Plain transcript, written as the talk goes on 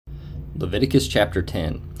Leviticus chapter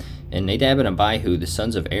 10. And Nadab and Abihu, the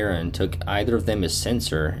sons of Aaron, took either of them as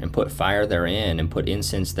censer, and put fire therein, and put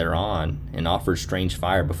incense thereon, and offered strange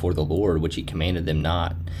fire before the Lord, which he commanded them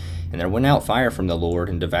not. And there went out fire from the Lord,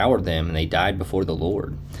 and devoured them, and they died before the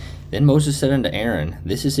Lord. Then Moses said unto Aaron,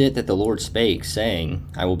 This is it that the Lord spake, saying,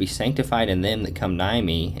 I will be sanctified in them that come nigh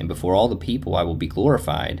me, and before all the people I will be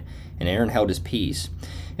glorified. And Aaron held his peace.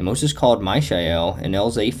 And Moses called Mishael and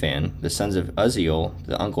Elzaphan, the sons of Uzziel,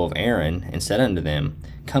 the uncle of Aaron, and said unto them,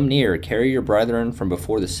 Come near, carry your brethren from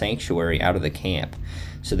before the sanctuary out of the camp.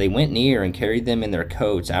 So they went near, and carried them in their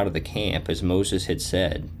coats out of the camp, as Moses had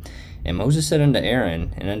said. And Moses said unto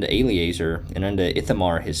Aaron, and unto Eleazar, and unto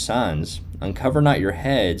Ithamar his sons, Uncover not your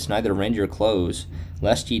heads, neither rend your clothes,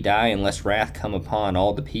 lest ye die, and lest wrath come upon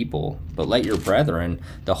all the people. But let your brethren,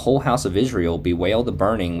 the whole house of Israel, bewail the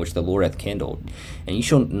burning which the Lord hath kindled. And ye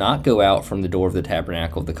shall not go out from the door of the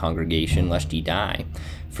tabernacle of the congregation, lest ye die.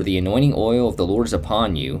 For the anointing oil of the Lord is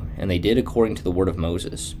upon you. And they did according to the word of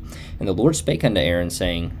Moses. And the Lord spake unto Aaron,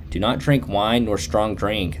 saying, Do not drink wine nor strong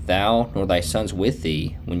drink, thou nor thy sons with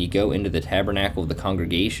thee, when ye go into the tabernacle of the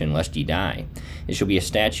congregation, lest ye die. It shall be a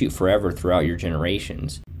statute forever throughout your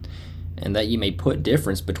generations. And that ye may put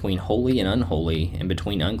difference between holy and unholy, and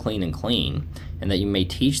between unclean and clean, and that ye may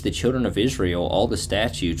teach the children of Israel all the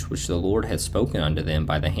statutes which the Lord hath spoken unto them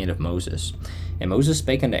by the hand of Moses. And Moses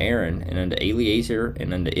spake unto Aaron, and unto Eleazar,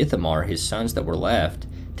 and unto Ithamar his sons that were left,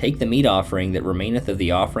 Take the meat offering that remaineth of the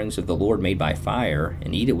offerings of the Lord made by fire,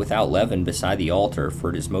 and eat it without leaven beside the altar, for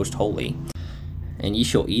it is most holy. And ye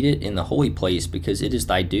shall eat it in the holy place, because it is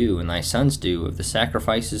thy due, and thy sons' due, of the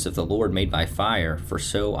sacrifices of the Lord made by fire, for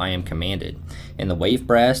so I am commanded. And the wave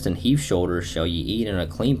breast and heave shoulder shall ye eat in a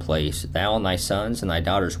clean place, thou and thy sons and thy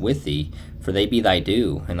daughters with thee, for they be thy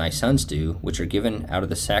due, and thy sons' due, which are given out of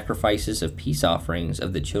the sacrifices of peace offerings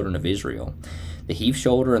of the children of Israel. The heave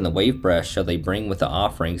shoulder and the wave breast shall they bring with the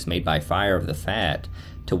offerings made by fire of the fat,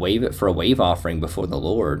 to wave it for a wave offering before the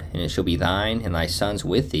Lord, and it shall be thine and thy sons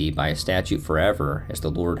with thee by a statute forever, as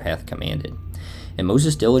the Lord hath commanded. And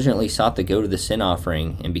Moses diligently sought the goat of the sin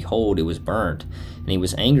offering, and behold, it was burnt. And he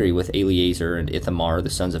was angry with Eleazar and Ithamar, the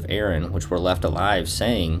sons of Aaron, which were left alive,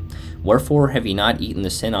 saying, Wherefore have ye not eaten the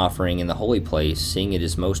sin offering in the holy place, seeing it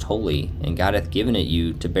is most holy? And God hath given it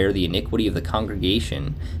you to bear the iniquity of the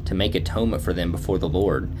congregation, to make atonement for them before the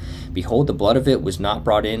Lord. Behold, the blood of it was not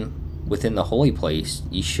brought in within the holy place.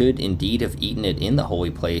 Ye should indeed have eaten it in the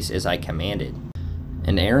holy place, as I commanded.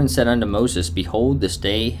 And Aaron said unto Moses, Behold, this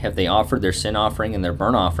day have they offered their sin offering and their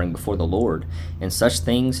burnt offering before the Lord, and such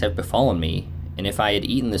things have befallen me. And if I had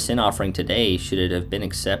eaten the sin offering today, should it have been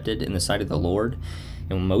accepted in the sight of the Lord?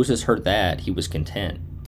 And when Moses heard that, he was content.